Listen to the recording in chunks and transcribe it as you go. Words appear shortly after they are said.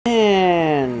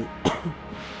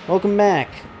Welcome back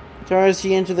to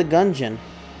RSG Enter the Gungeon.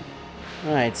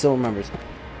 Alright, so remembers.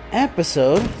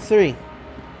 Episode 3.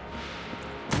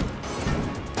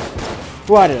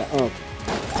 Why did I? Oh.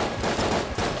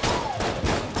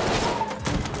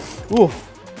 Ooh.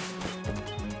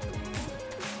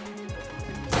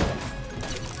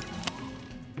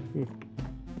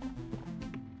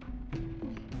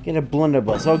 Get a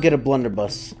blunderbuss. I'll get a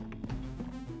blunderbuss.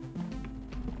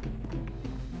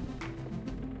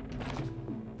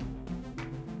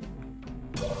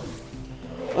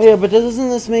 Oh yeah, but doesn't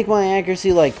this make my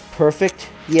accuracy, like, perfect?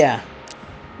 Yeah.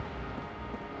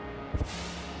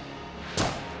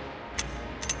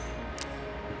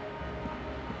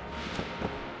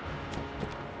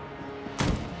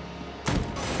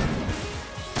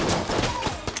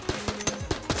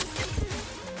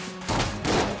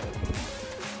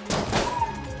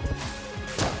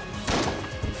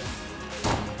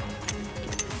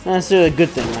 Not necessarily a good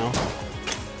thing, though.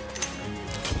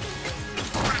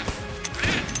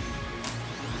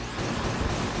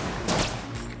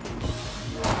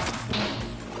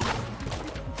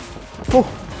 Whew.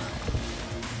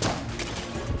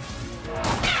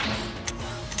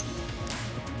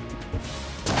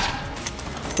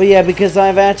 But yeah, because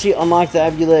I've actually unlocked the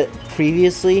amulet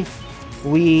previously,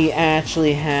 we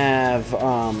actually have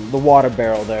the water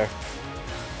barrel there.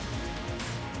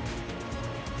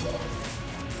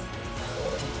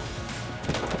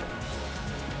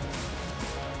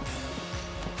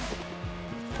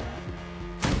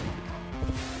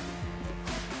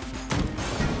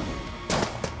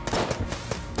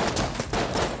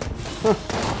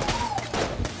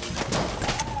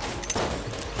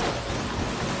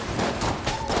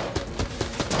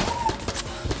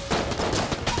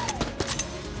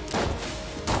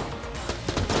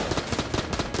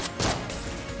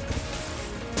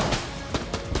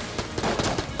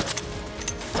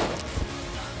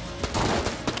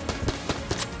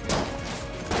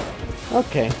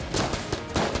 Okay.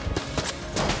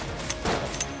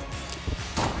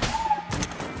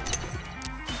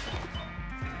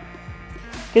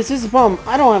 Because this is the problem.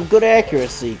 I don't have good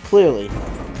accuracy, clearly.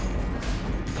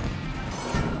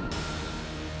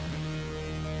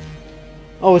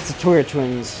 Oh, it's the Twitter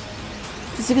twins.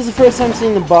 This is the first time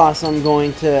seeing the boss, I'm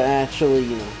going to actually,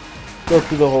 you know, go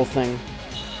through the whole thing.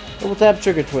 Double tap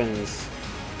trigger twins.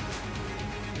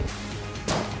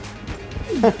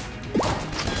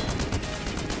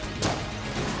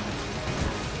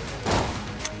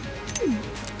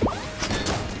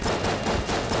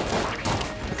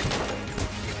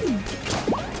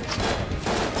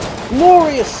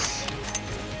 Glorious!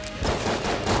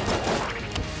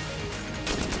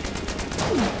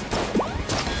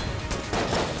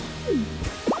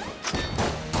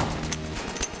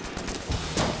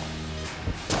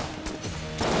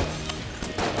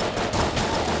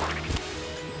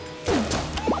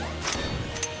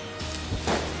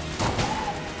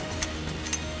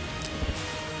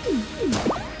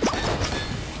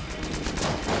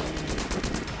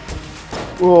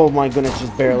 Oh my goodness,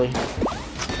 just barely.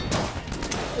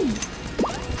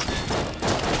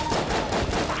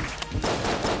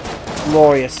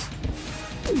 Glorious.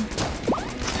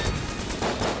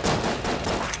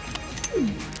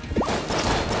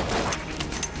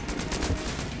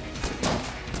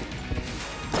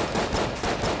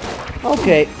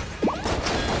 Okay.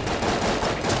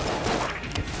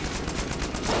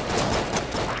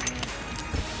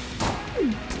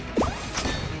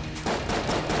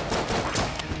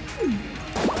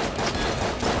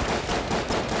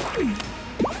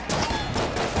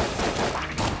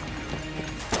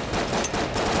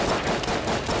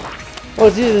 Oh,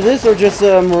 it's either this or just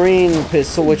a marine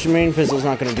pistol, which marine pistol is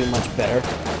not going to do much better.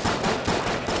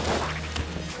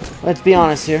 Let's be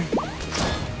honest here.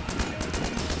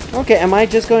 Okay, am I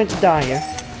just going to die here?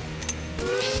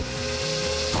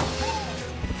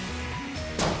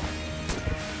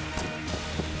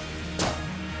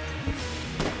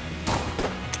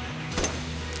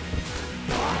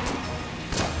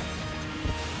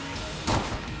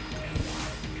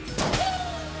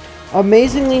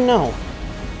 Amazingly, no.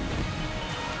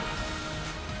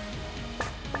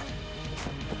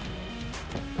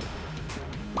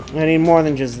 I need more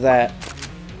than just that.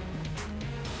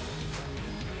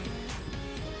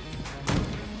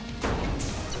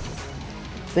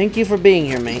 Thank you for being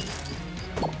here, mate.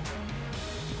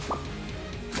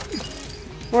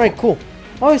 Alright, cool.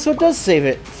 Oh, so it does save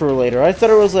it for later. I thought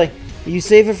it was like, you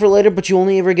save it for later, but you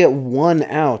only ever get one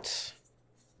out.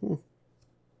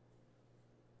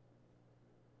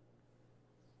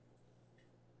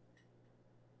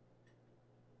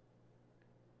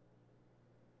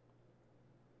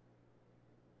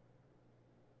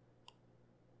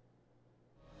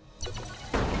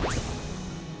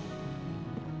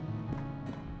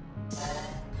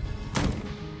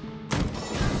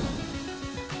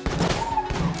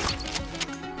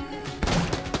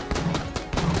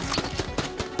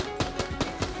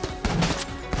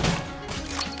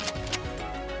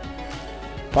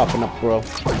 Popping up, bro.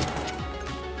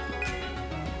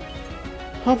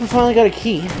 Hope I finally got a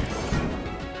key.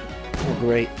 Oh,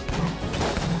 great.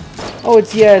 Oh,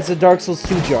 it's a Dark Souls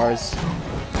 2 jars.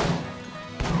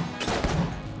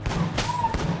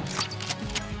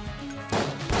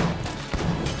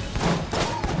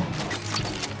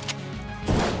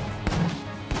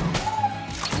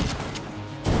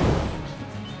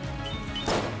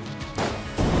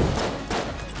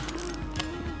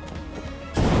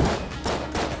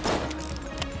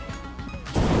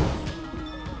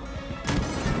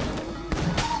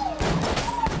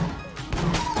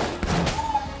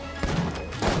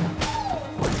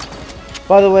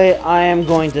 By the way, I am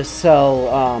going to sell,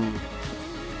 I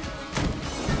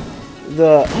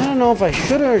don't know if I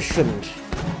should or shouldn't.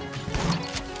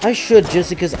 I should, just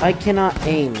because I cannot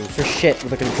aim for shit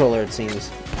with a controller, it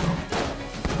seems.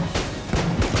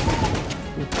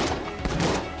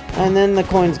 And then the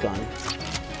coin's gone.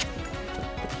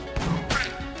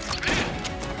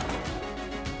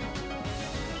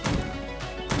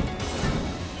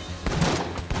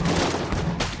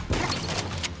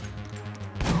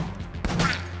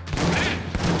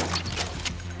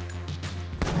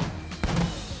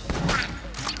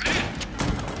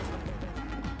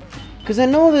 Because I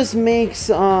know this makes,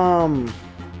 the,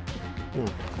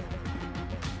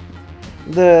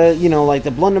 you know, like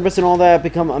the blunderbuss and all that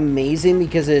become amazing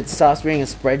because it stops being a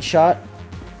spread shot.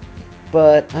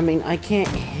 But, I mean, I can't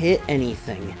hit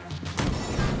anything.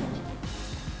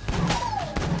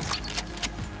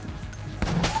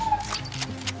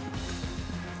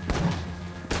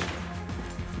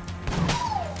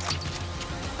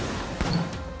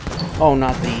 Oh,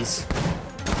 not these.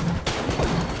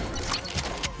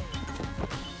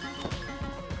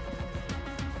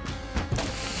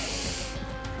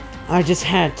 I just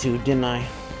had to, didn't I?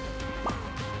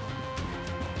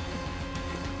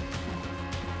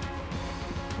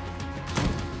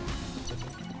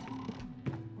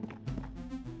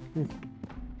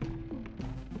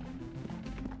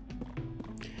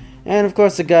 And of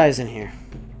course the guy's in here.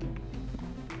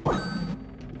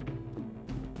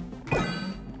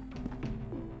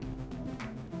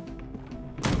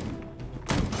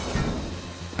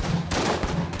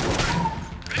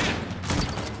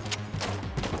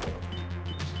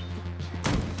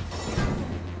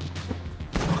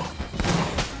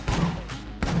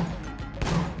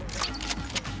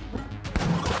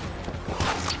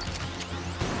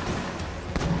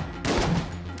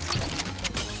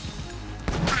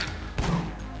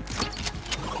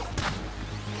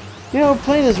 You know,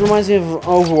 playing this reminds me of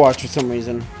Overwatch for some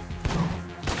reason.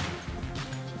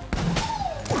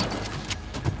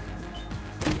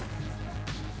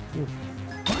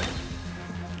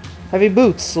 Heavy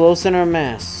boots, low center of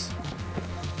mass.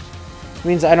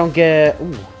 Means I don't get...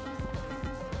 Ooh.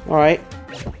 Alright.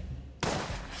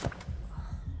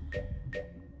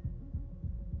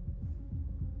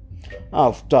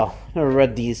 Oh, duh. Never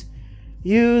read these.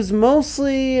 Used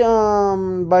mostly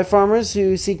by farmers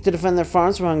who seek to defend their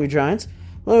farms from hungry giants.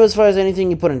 Well, as far as anything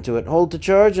you put into it. Hold to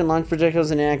charge and launch projectiles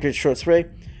in an accurate short spray.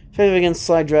 Effective against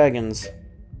sly dragons.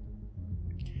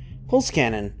 Pulse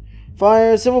cannon.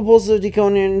 Fire several pulses of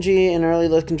decoding energy in an early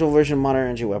less controlled version of modern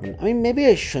energy weapon. I mean, maybe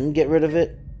I shouldn't get rid of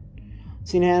it.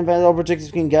 Seen hand by all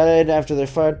projectiles can guide after they're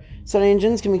fired. Side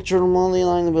engines can be controlled remotely,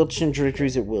 allowing the wheel to change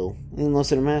trajectories at will. And then low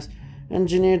center mass.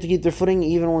 Engineered to keep their footing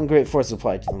even when great force is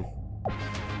applied to them.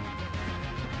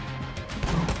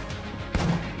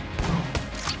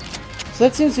 So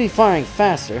that seems to be firing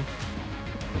faster.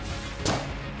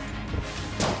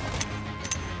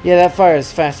 Yeah, that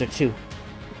fires faster too.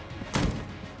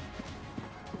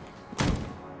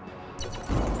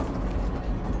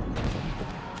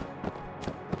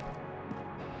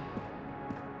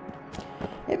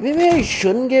 Maybe I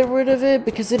shouldn't get rid of it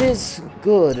because it is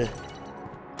good.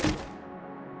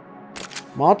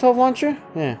 Molotov launcher?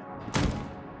 Yeah.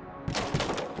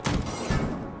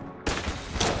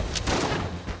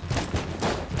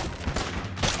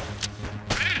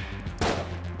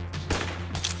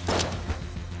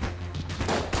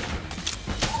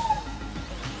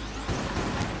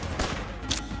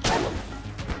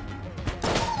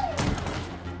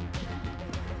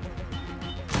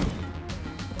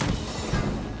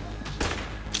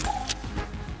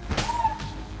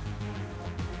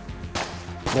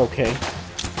 Okay.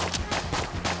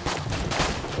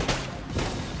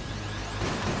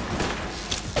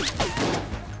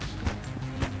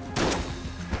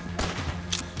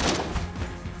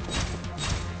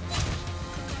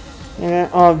 Yeah,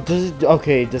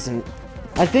 okay, it doesn't...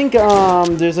 I think,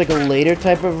 there's like a later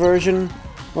type of version,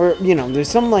 or, you know, there's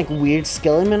some, like, weird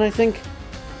skeleton, I think,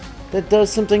 that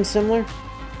does something similar.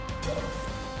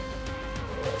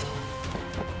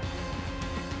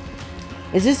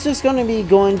 Is this just going to be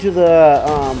going to the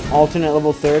alternate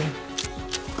level 3rd?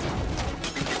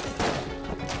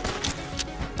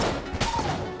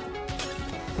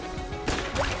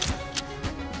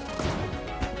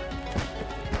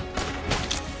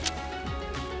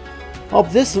 Oh,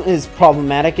 this is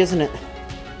problematic, isn't it?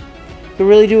 Could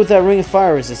really do with that ring of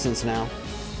fire resistance now.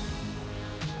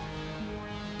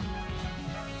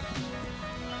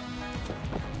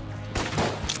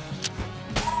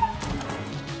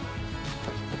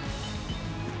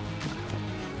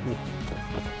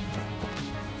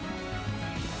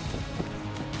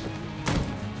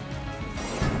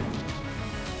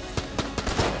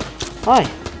 Hi.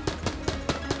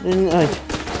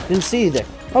 Didn't see you there.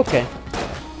 Okay.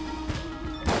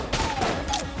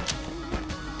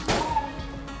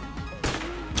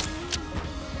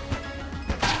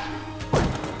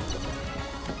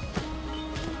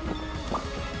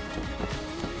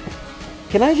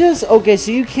 Can I just... Okay,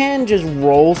 so you can just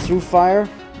roll through fire,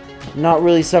 not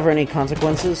really suffer any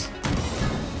consequences?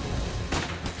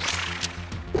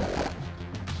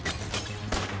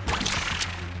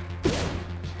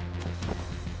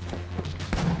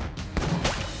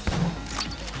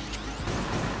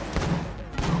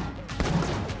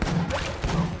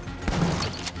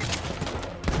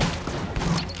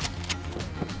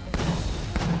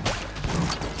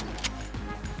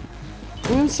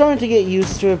 I'm starting to get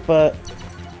used to it, but...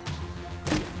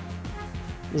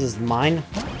 This is mine?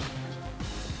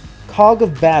 Cog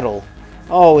of Battle.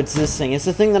 Oh, it's this thing. It's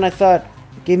the thing that I thought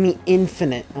gave me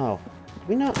infinite... Oh. Did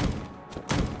we not...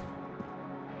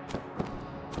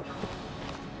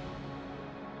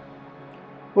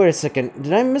 Wait a second.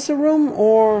 Did I miss a room,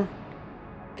 or...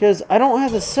 Because I don't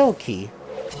have the cell key.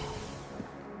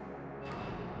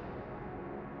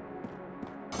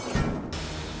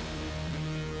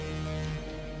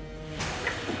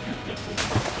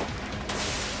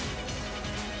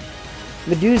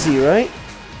 Medusi, right?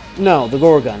 No, the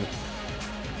Gorgon.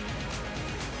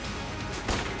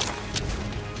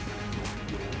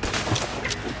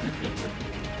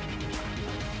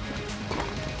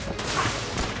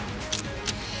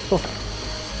 Oh.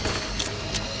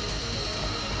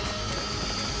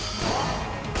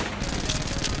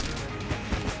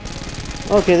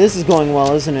 Okay, this is going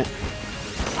well, isn't it?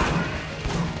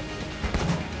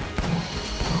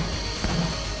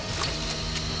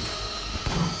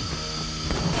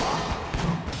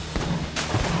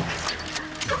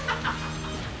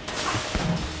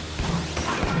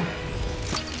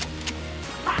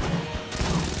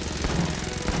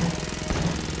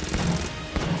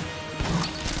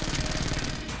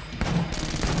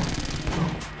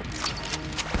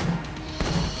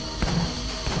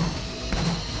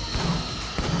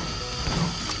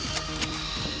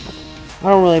 I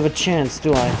don't really have a chance,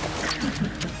 do I?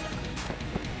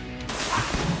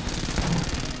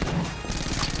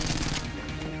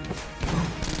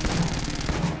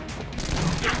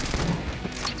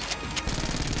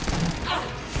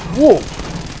 Whoa!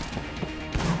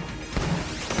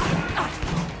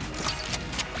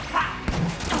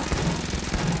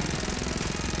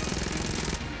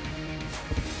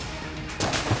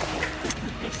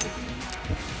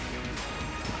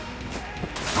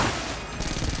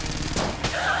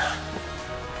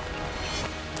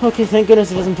 Okay, thank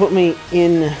goodness it doesn't put me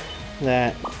in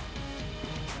that.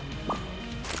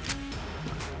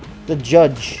 The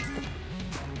judge.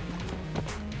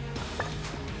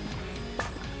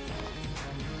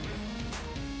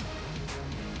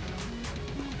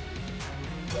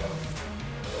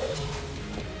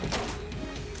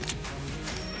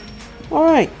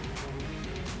 Alright.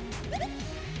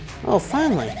 Oh,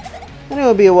 finally. I knew it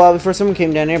would be a while before someone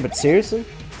came down here, but seriously?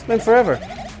 It's been forever.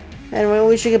 Anyway,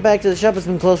 we should get back to the shop. It's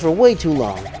been closed for way too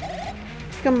long.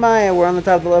 Come by, we're on the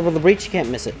top of the level of the breach. You can't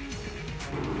miss it.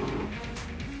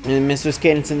 And Mr.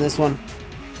 Cadence in this one.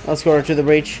 Let's go to the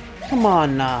breach. Come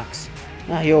on, Nox.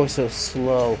 Ah, you're so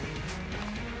slow.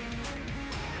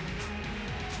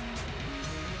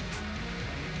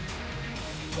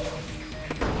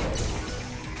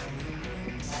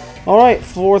 Alright,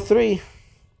 4-3.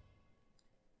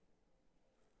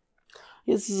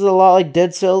 This is a lot like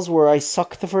Dead Cells, where I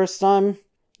suck the first time,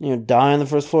 you know, die on the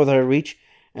first floor that I reach,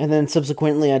 and then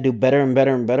subsequently I do better and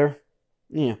better and better.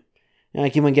 You know, and I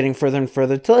keep on getting further and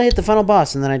further till I hit the final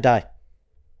boss, and then I die.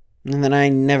 And then I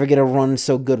never get a run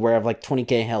so good where I have like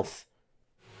 20k health.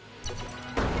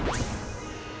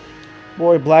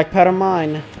 Boy, black powder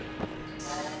mine.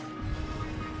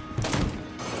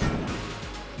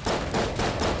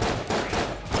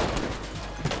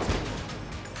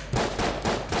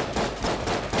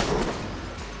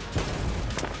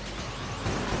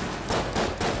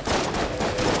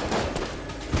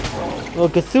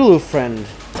 Little Cthulhu friend.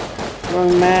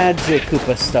 Throwing magic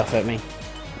Koopa stuff at me.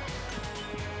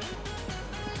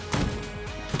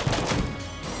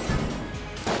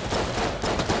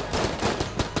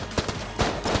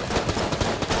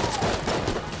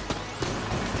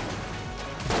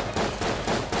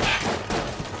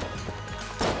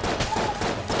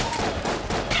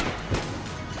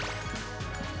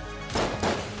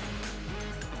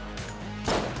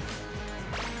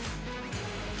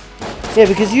 Yeah,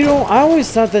 because you don't... I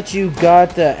always thought that you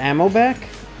got the ammo back.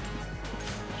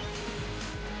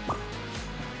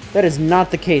 That is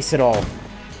not the case at all.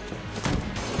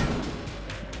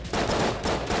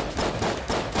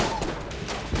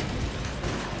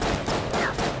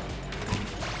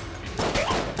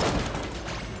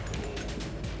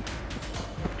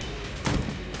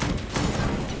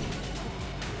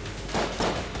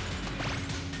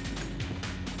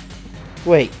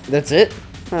 Wait, that's it?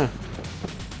 Huh.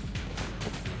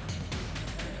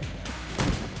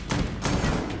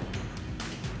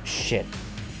 Shit.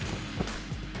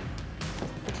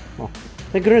 Oh,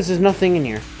 thank goodness there's nothing in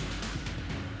here.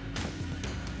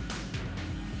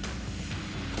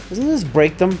 Doesn't this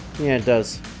break them? Yeah, it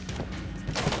does.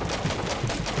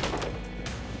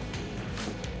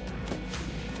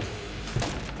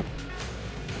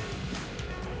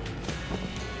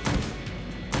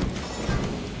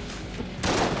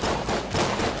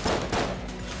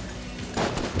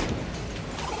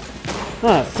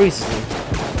 Ah, it freezes them.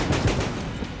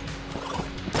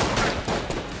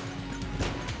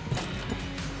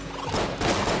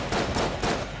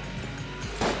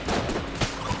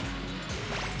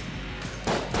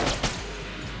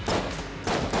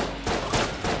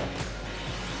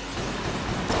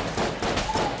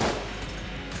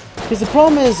 Because the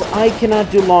problem is, I cannot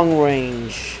do long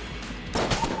range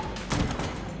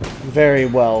very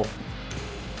well.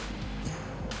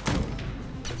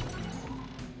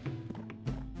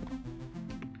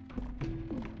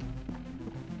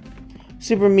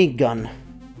 Super meat gun.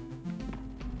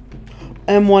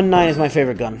 M19 is my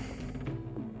favorite gun.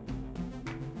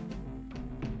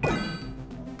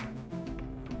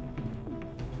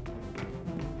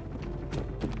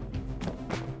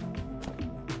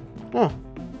 Oh.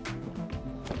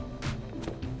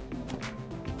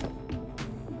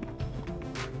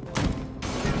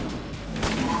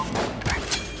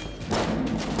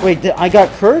 Wait, I got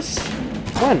cursed?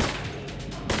 When?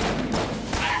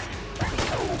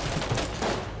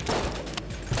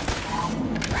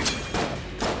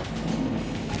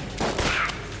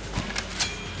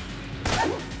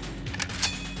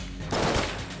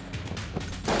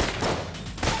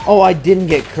 Oh, I didn't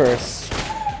get cursed.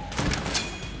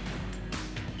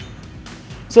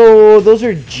 So, those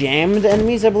are jammed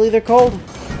enemies, I believe they're called?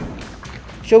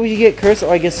 Show you get cursed,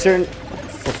 or I guess certain...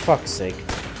 For fuck's sake.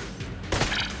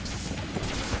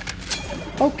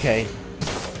 Okay.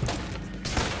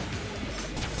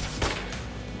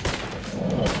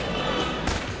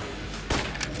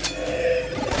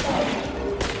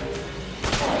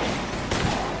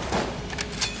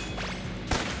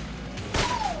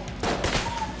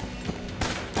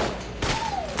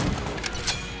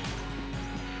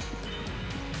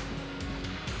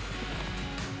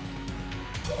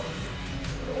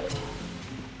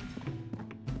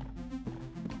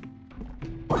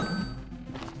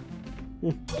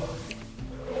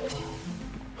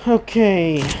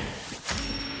 Okay.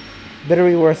 Better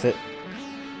be worth it.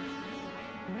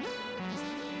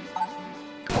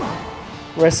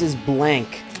 Rest is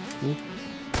blank.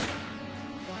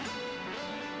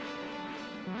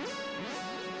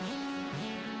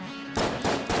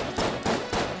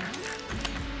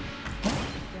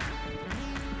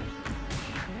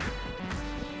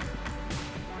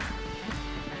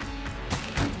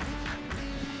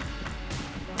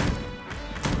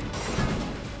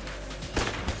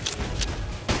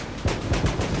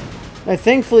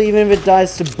 Thankfully, even if it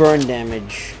dies to burn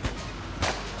damage.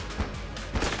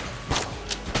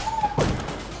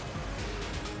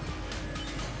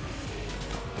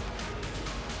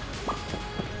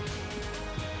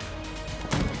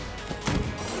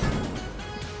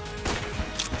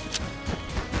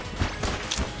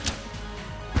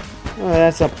 Oh,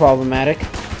 that's not problematic.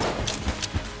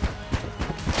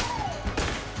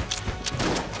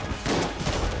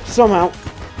 Somehow.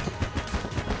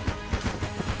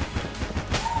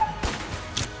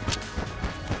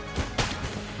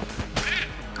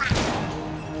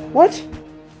 What?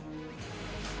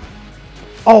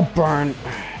 Oh, burn.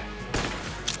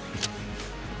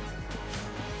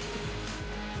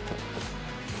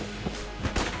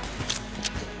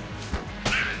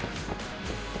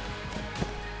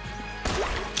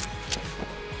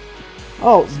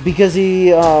 Oh, it's because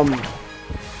he,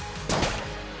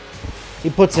 He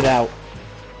puts it out.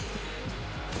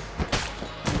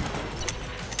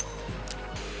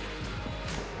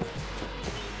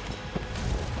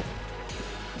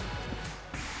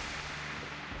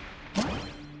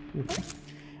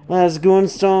 As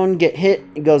Gungeon get hit,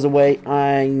 it goes away.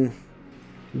 I'm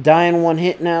dying one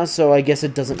hit now, so I guess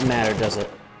it doesn't matter, does it?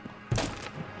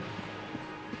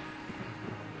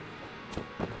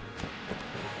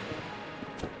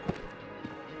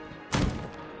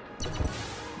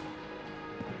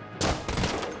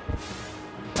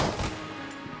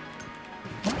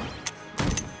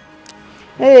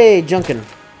 Hey, Junkin.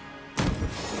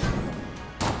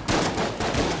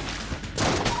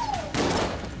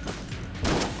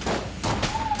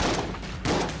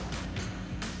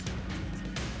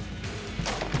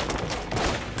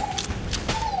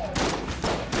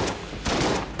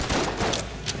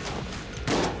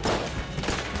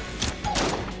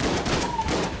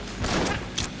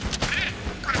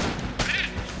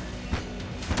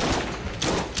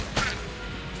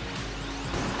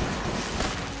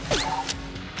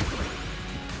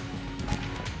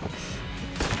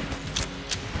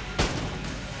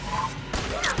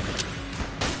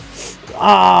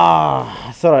 Ah,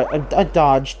 I thought I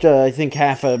dodged, I think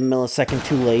half a millisecond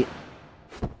too late.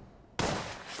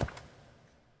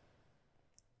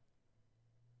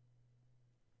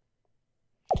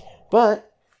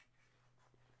 But,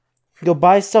 go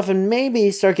buy stuff and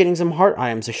maybe start getting some heart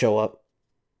items to show up.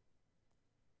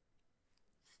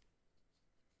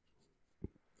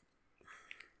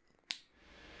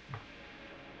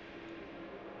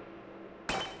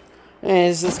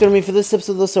 Anyways, that's going to be for this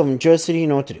episode of the so enjoy the city, you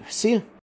know what to do. See ya.